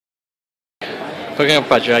Hooking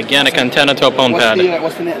up a gigantic antenna to a Pwn Pad.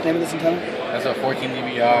 What's the name of this antenna? That's a 14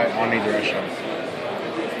 dBi omnidirectional.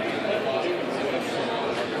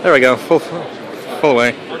 There we go, full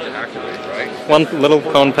way. One little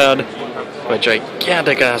Pwn Pad to a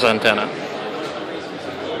gigantic ass antenna.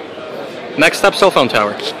 Next step, cell phone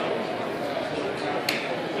tower. Here's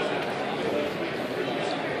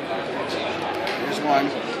one.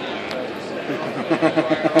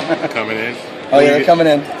 Coming in. Oh yeah, they're coming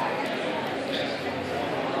in.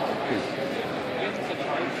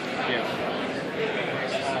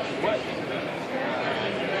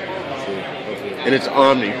 And it's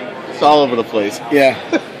Omni. It's all over the place. Yeah.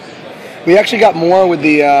 We actually got more with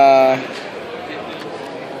the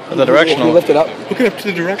directional. We lift it up. Hook it up to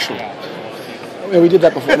the directional. Yeah, we did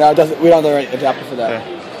that before. No, it doesn't. We don't have the right adapter for that. Yeah.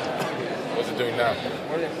 What's it doing now?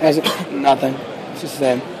 Nothing. It's just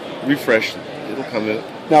the same. Refresh. It'll come in.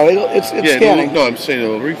 No, it's scanning. No, I'm saying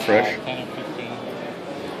it'll refresh.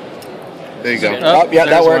 There you go. Oh, yeah,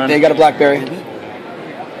 that worked. They got a BlackBerry.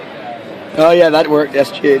 Oh yeah, that worked.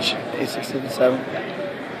 SGH A677.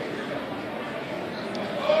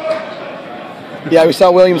 Yeah, we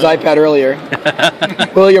saw William's iPad earlier.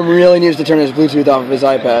 William really needs to turn his Bluetooth off of his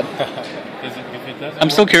iPad. I'm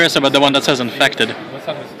still curious about the one that says infected.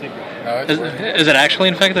 Is it actually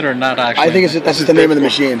infected or not actually? I think that's just the name of the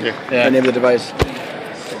machine. Yeah. The name of the device.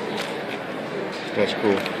 That's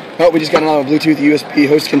cool. Oh, we just got another Bluetooth USB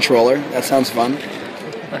host controller. That sounds fun.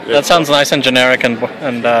 That sounds nice and generic and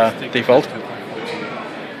default.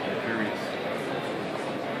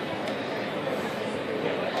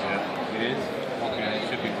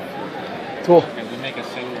 Cool.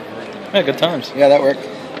 Yeah, good times. Yeah, that worked.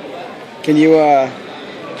 Can you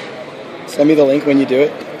send me the link when you do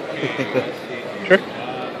it? Sure.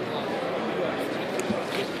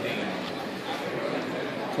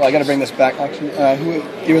 Well, I got to bring this back. Actually,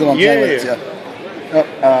 you were the one playing with it. Yeah.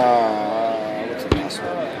 What's the password?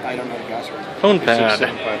 I don't know the password. Pwn Pad.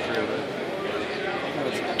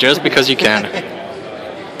 Just because you can.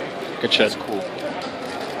 Good shit. Cool.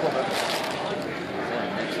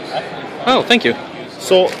 Oh, thank you.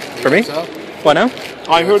 So, For me? What now?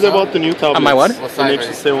 I heard about the new tablets. On my what? The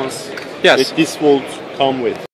Nexus 7s. Yes. This will come with.